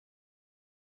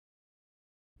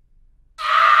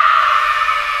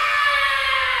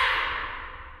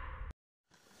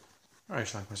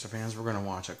Alright, Schlockmeister fans, we're going to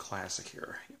watch a classic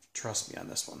here. You have to trust me on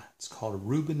this one. It's called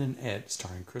Rubin and Ed,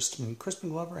 starring Crispin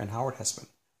Glover and Howard Hesseman.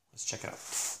 Let's check it out.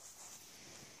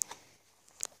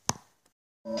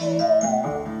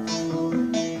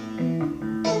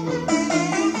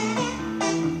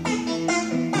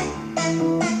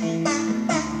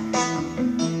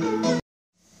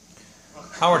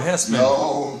 Howard Hesseman.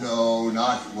 No,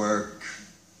 not work.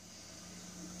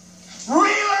 Real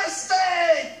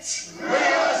estate! Real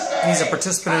estate! He's a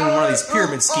participant in one of these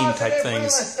pyramid scheme type things. Real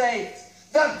estate!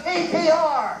 The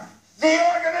PPR! The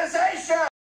organization!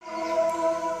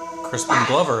 Crispin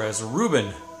Glover as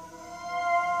Rubin,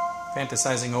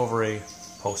 fantasizing over a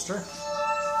poster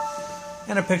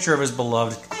and a picture of his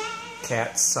beloved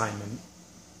cat, Simon.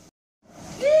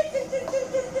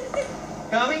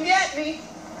 Come and get me!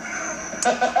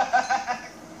 Come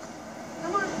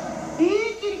on.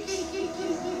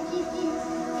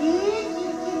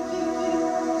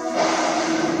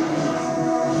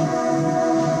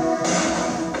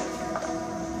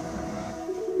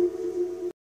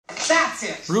 That's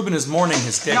it. Rubin is mourning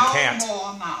his dead cat. No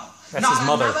more now. That's his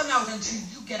mother. Not another note until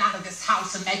you get out of this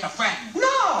house and make a friend.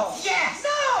 No! Yes!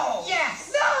 No!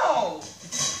 Yes! No!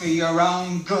 For your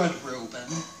own good, Rubin.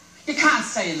 You can't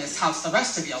stay in this house the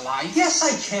rest of your life. Yes,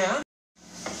 I can.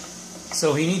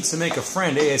 So he needs to make a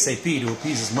friend ASAP to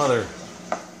appease his mother.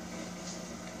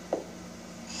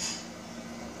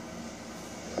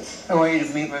 I want you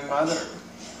to meet my mother.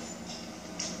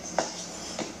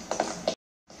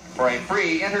 For a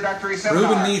free introductory seminar.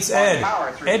 Rubin meets Ed.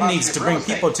 Ed needs to bring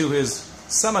people to his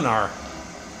seminar.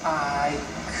 I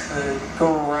could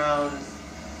go around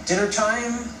dinner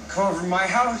time, come over to my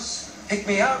house, pick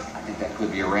me up. I think that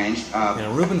could be arranged.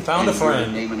 And Rubin found a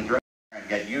friend. Name and address and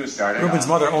get you started. Rubin's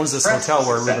mother owns this hotel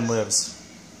where Rubin lives.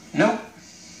 Nope.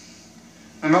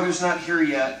 My mother's not here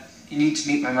yet. You need to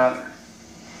meet my mother.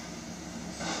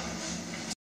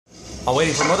 While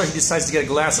waiting for mother, he decides to get a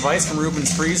glass of ice from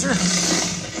Rubin's freezer.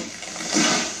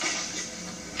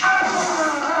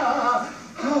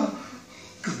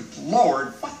 Good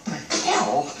Lord, what the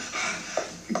hell?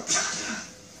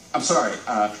 I'm sorry.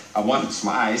 I wanted some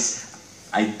ice.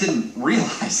 I didn't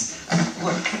realize.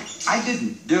 Look, I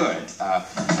didn't do it.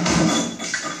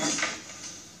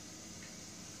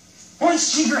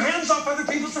 Boys, keep your hands off other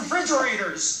people's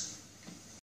refrigerators!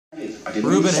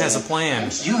 Rubin has a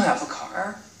plan. You have a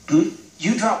car.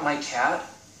 You drop my cat.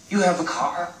 You have a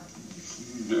car.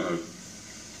 We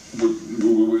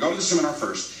go to the seminar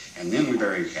first, and then we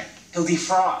bury your cat. He'll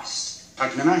defrost.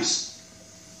 Pack him in ice.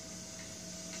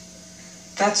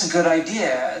 That's a good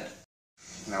idea, Ed.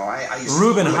 No, I used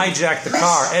Rubin to hijacked the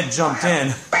car. Ed jumped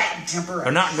in. bad temper.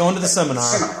 They're not going to the seminar.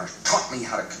 Seminar taught me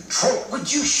how to control it.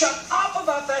 Would you shut up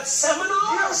about that seminar?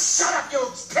 You shut up, you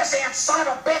pissant son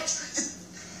of a bitch!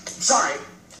 Sorry.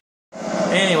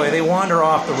 Anyway, they wander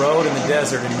off the road in the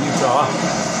desert in Utah.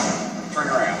 Turn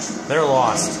around. They're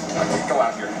lost. Okay, go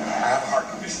out here. I have a heart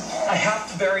condition. I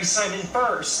have to bury Simon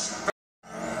first.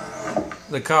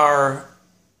 The car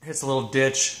hits a little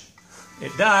ditch.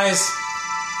 It dies.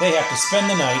 They have to spend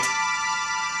the night.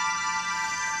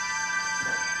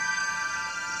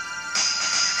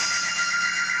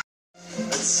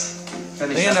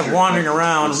 They end up wandering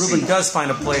around. Rubin does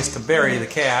find a place to bury the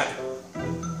cat.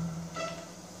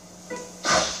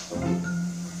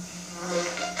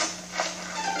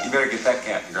 You better get that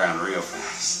cat in the ground real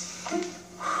fast.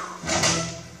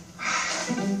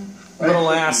 But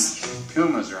alas,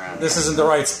 Pumas around. this isn't the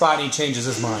right spot, and he changes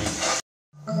his mind.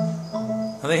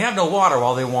 Now, they have no water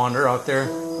while they wander out there,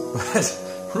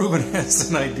 but Rubin has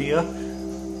an idea.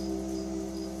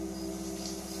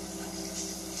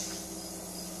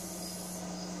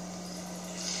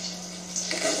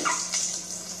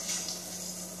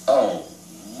 Oh,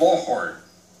 Lord.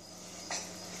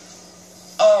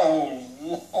 Oh,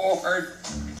 Lord.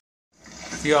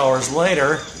 A few hours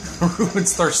later,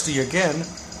 Rubin's thirsty again.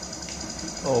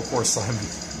 Oh, poor Simon.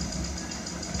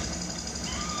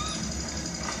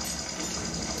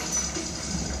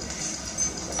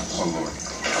 Oh, Lord.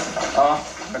 Oh,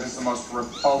 that is the most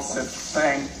repulsive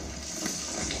thing.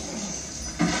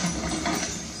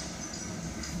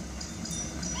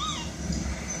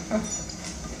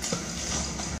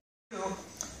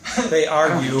 They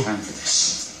argue. Time for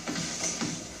this.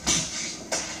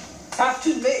 Have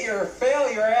to admit you're a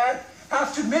failure, Ed.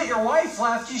 Have to admit your wife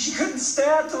left you. She couldn't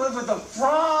stand to live with a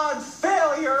fraud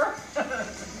failure.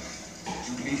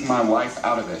 You leave my wife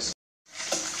out of this.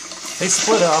 They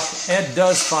split up. Ed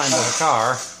does find the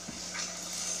car.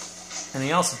 And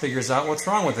he also figures out what's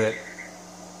wrong with it.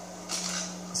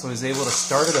 So he's able to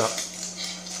start it up.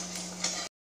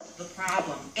 The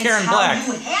problem is Karen how Black.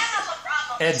 you handle the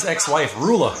problem. Ed's ex-wife,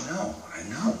 Rula. No,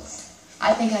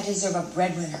 I think I deserve a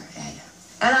breadwinner, Ed.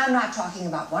 And I'm not talking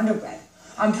about Wonder Bread.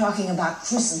 I'm talking about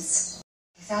Crucents.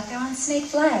 He's out there on Snake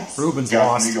Flats. Ruben's The guy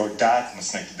lost. from New York died from the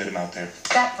snake that bit him out there.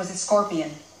 That was a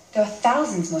scorpion. There are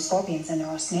thousands more scorpions than there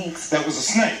are snakes. That was a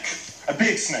snake. A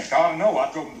big snake. I ought to know.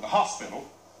 I drove him to the hospital.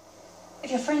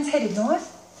 If your friend's headed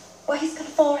north, well, he's gonna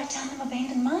fall right down an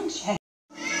abandoned mine shaft.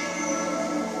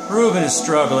 Ruben is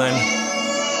struggling.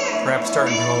 Perhaps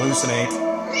starting to hallucinate.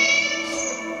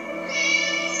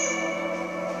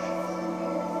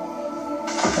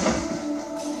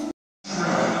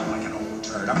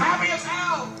 I'm happy as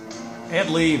hell. Ed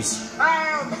leaves. I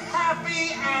am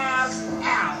happy as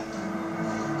hell.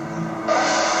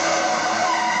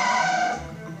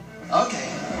 Okay.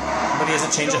 But he has a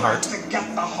change of heart. To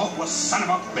get the hopeless son of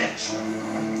a bitch.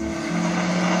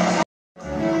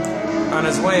 On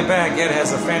his way back, Ed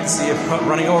has a fantasy of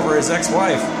running over his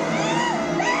ex-wife.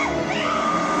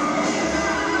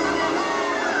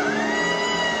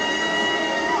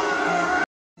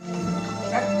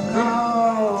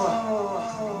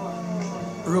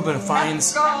 Ruben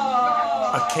finds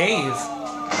a cave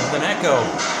with an echo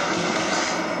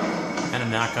and a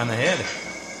knock on the head.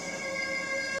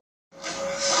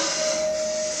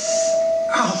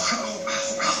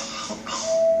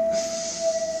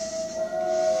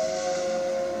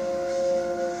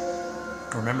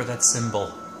 Remember that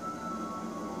symbol.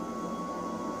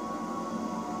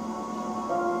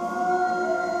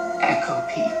 Echo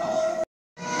people.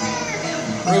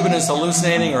 Ruben is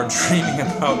hallucinating or dreaming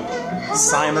about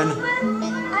Simon.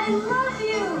 I love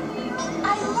you.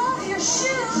 I love your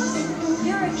shoes.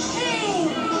 You're a king.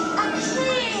 A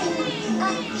king. A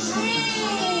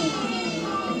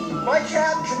king. My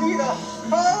cat can eat a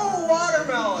whole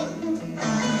watermelon.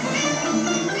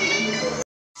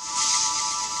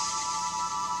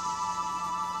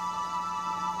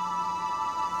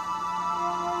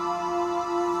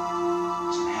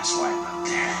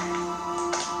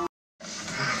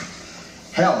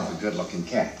 Hell of a good-looking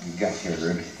cat you got here,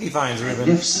 Ruben. He finds Ruben.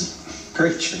 Magnificent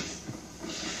creature.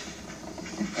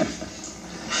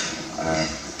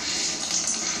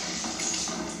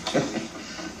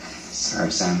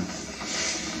 Sorry, Simon.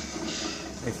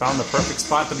 They found the perfect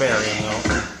spot to bury him,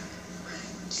 though.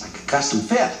 It's like a custom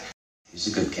fit. He's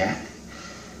a good cat.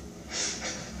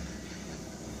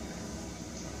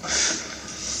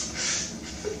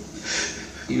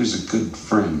 He was a good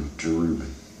friend to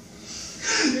Ruben.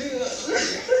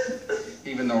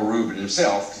 Even though Ruben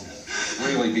himself can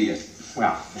really be a,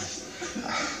 well.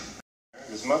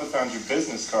 His mother found your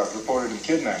business card reported and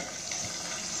kidnapped.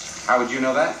 How would you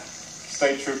know that?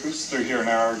 State troopers through here an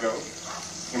hour ago.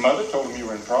 Your mother told him you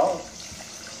were in Prague.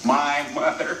 My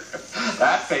mother.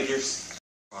 That figures.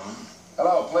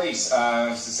 Hello, police.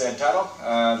 This is Ed Tuttle,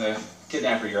 the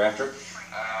kidnapper you're after.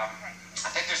 I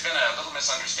think there's been a little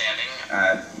misunderstanding.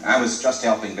 I was just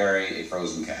helping bury a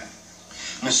frozen cat.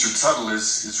 Mr. Tuttle,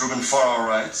 is Ruben Farr all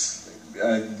right?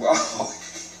 Well,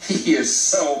 he is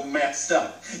so messed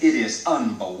up. It is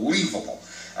unbelievable.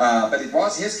 But it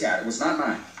was his cat. It was not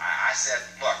mine. I said,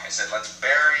 look, let's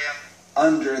bury him.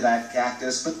 Under that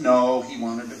cactus, but no, he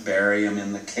wanted to bury him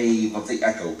in the cave of the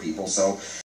Echo people, so...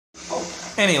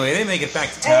 Anyway, they make it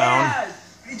back to town. Ed, what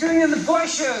are you doing in the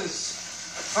bushes?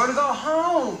 I want to go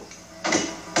home.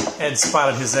 Ed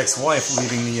spotted his ex-wife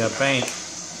leaving the bank.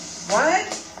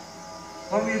 What?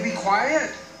 Want me to be quiet?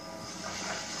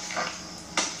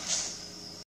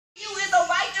 You in the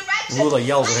right direction. Lula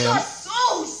yells at him. You're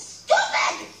so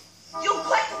stupid. You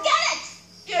couldn't get it.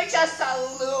 You're just a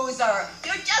loser.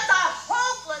 You're just a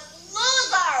hopeless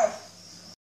loser.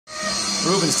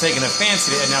 Ruben's taking a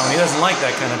fancy to Ed now, and he doesn't like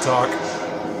that kind of talk.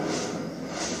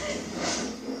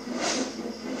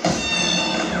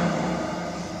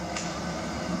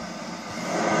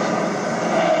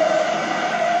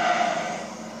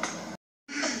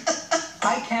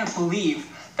 I can't believe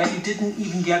that you didn't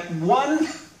even get one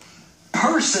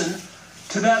person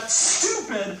to that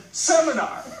stupid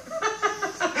seminar.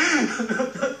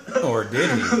 Or did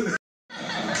he?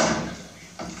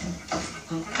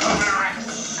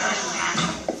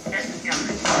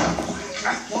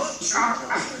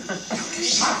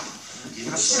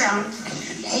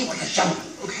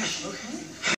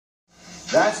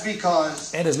 That's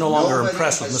because... Ed is no longer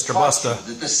impressed with Mr. Busta.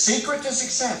 That the secret to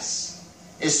success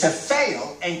is to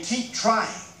fail and keep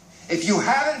trying. If you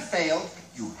haven't failed,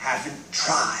 you haven't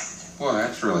tried. Well,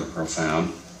 that's really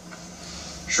profound.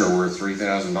 Sure worth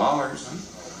 $3,000, huh?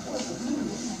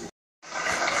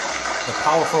 The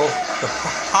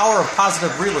power of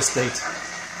positive real estate.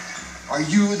 Are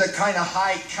you the kind of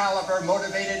high-caliber,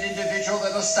 motivated individual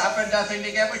that'll stop at nothing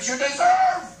to get what you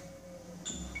deserve?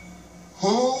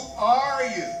 Who are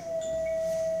you?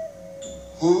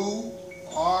 Who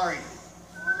are you?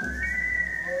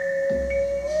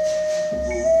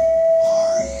 Who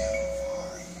are you?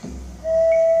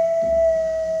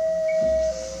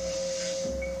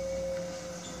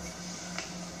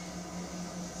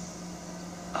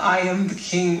 I am the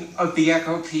king of the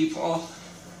Echo people.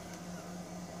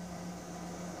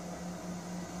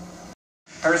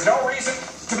 There's no reason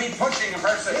to be pushing a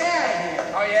person.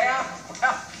 Yeah. Oh, yeah?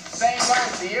 Well, same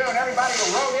goes to you and everybody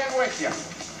who rode in with you.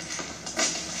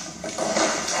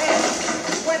 Hey,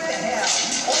 what the hell?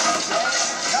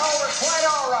 No, we're quite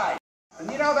all right.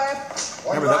 And you know that?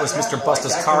 Remember, that was Mr.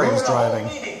 Busta's car he was driving.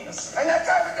 And that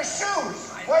guy with the shoes.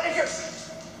 What did you...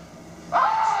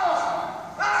 Oh!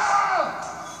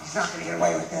 He's not going to get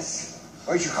away with this.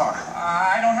 Where's your car?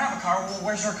 I don't have a car. Well,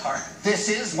 where's your car? This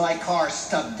is my car,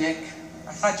 stub dick.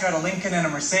 I thought you had a Lincoln and a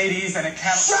Mercedes and a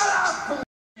Shut up!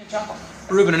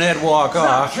 Ruben and Ed walk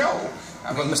off. Joe.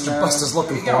 But Mr. Busta's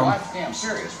looking You for get a him. life damn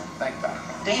serious when you think about it.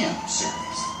 Damn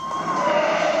serious.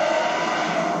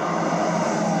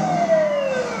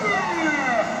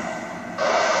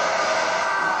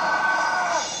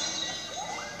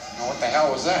 Now, what the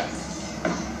hell was that?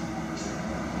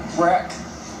 Wreck.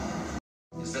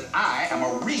 Is that I am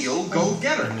a real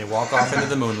go-getter. And they walk off into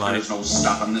the moonlight. There's no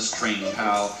stopping this train,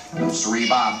 pal. No, siree,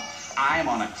 Bob. I'm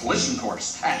on a collision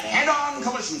course, a head-on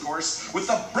collision course with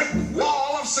the brick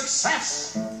wall of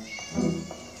success.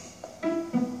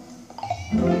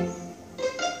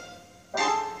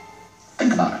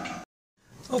 Think about it.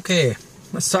 Okay,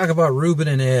 let's talk about Ruben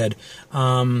and Ed.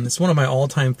 It's one of my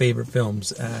all-time favorite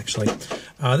films, actually.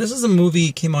 This is a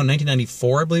movie, came out in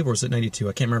 1994, I believe, or was it 92?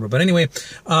 I can't remember. But anyway,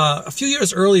 a few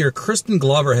years earlier, Crispin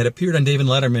Glover had appeared on David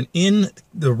Letterman in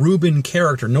the Ruben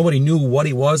character. Nobody knew what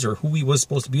he was or who he was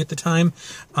supposed to be at the time.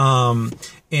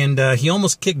 And he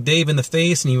almost kicked Dave in the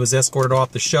face, and he was escorted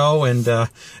off the show. And it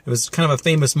was kind of a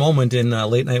famous moment in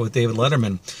Late Night with David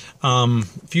Letterman.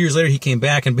 A few years later, he came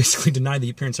back and basically denied the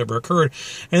appearance ever occurred.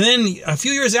 And then a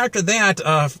few years after that,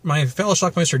 my fellow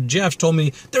Schlockmeister Jeff told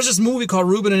me, there's this movie called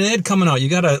Ruben and Ed coming out. You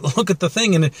got to look at the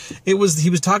thing. And he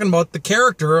was talking about the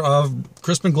character of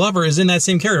Crispin Glover is in that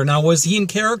same character. Now, was he in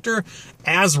character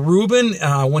as Ruben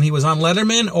when he was on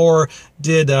Letterman, or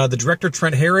did the director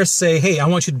Trent Harris say, hey, I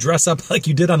want you to dress up like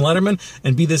you did on Letterman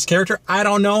and be this character? I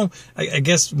don't know. I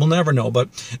guess we'll never know. But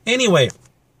anyway,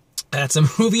 it's a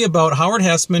movie about Howard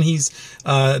Hessman. He's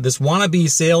this wannabe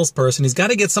salesperson. He's got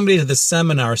to get somebody to this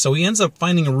seminar, so he ends up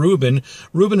finding Ruben.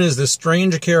 Ruben is this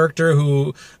strange character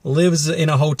who lives in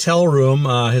a hotel room.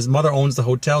 His mother owns the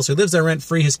hotel, so he lives there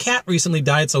rent-free. His cat recently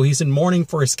died, so he's in mourning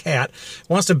for his cat.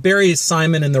 Wants to bury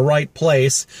Simon in the right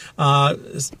place,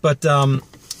 but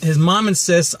his mom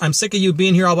insists, I'm sick of you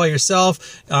being here all by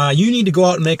yourself. You need to go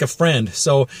out and make a friend.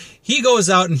 So he goes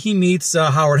out and he meets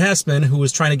Howard Hessman, who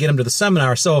was trying to get him to the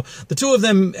seminar. So the two of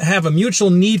them have a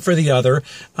mutual need for the other.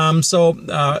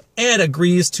 So Ed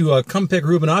agrees to come pick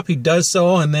Ruben up. He does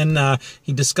so, and then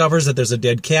he discovers that there's a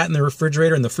dead cat in the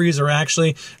refrigerator, in the freezer,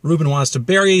 actually. Ruben wants to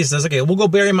bury it. He says, okay, we'll go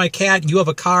bury my cat. You have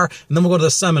a car, and then we'll go to the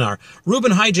seminar.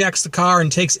 Ruben hijacks the car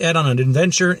and takes Ed on an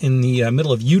adventure in the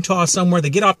middle of Utah somewhere.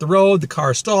 They get off the road. The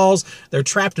car stalls. They're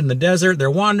trapped in the desert. They're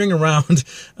wandering around.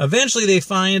 Eventually, they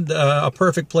find a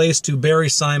perfect place to bury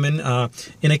Simon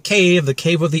in a cave, the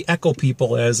Cave of the Echo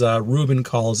People, as Ruben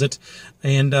calls it.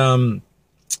 And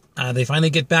they finally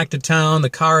get back to town. The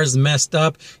car is messed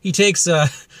up. He takes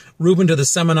Ruben to the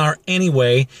seminar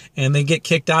anyway, and they get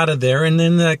kicked out of there. And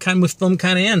then the film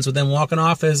kind of ends with them walking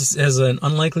off as an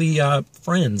unlikely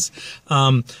friends.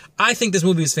 I think this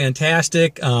movie is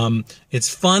fantastic.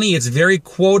 It's funny. It's very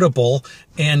quotable.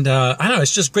 And I don't know,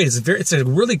 it's just great. It's a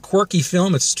really quirky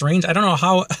film. It's strange. I don't know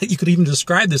how you could even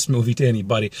describe this movie to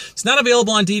anybody. It's not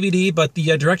available on DVD, but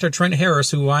the director Trent Harris,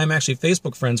 who I'm actually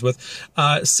Facebook friends with,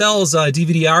 sells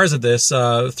DVD-Rs of this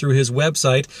through his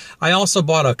website. I also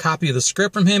bought a copy of the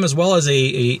script from him, as well as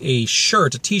a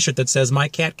shirt, a T-shirt that says "My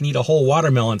cat can eat a whole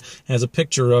watermelon." It has a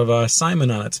picture of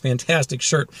Simon on it. It's a fantastic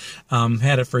shirt.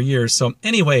 Had it for years. So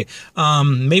anyway,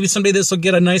 maybe someday this will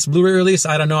get a nice Blu-ray release.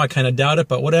 I don't know. I kind of doubt it,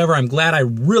 but whatever. I'm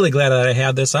really glad that I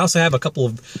have this. I also have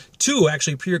two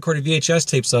actually pre-recorded VHS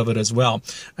tapes of it as well.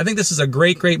 I think this is a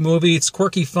great, great movie. It's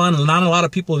quirky fun. Not a lot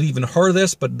of people have even heard of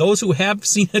this, but those who have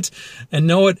seen it and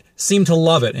know it seem to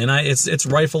love it, and it's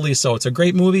rightfully so. It's a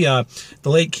great movie. The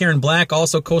late Karen Black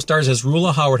also co-stars as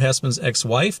Rula, Howard Hessman's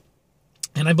ex-wife.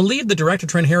 And I believe the director,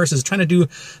 Trent Harris, is trying to do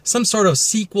some sort of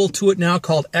sequel to it now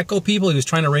called Echo People. He was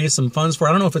trying to raise some funds for it.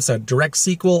 I don't know if it's a direct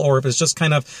sequel or if it's just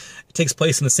it takes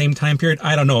place in the same time period.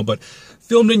 I don't know. But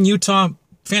filmed in Utah,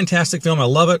 fantastic film. I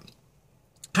love it.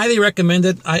 Highly recommend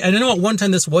it. I know at one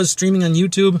time this was streaming on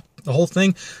YouTube. the whole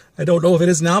thing. I don't know if it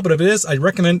is now, but if it is, I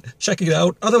recommend checking it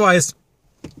out. Otherwise,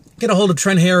 get a hold of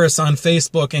Trent Harris on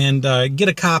Facebook and get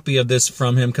a copy of this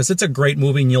from him, because it's a great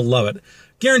movie and you'll love it.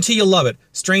 Guarantee you'll love it.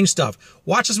 Strange stuff.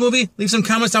 Watch this movie. Leave some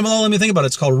comments down below. Let me think about it.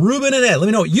 It's called Rubin and Ed. Let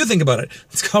me know what you think about it.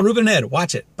 It's called Rubin and Ed.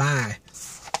 Watch it. Bye.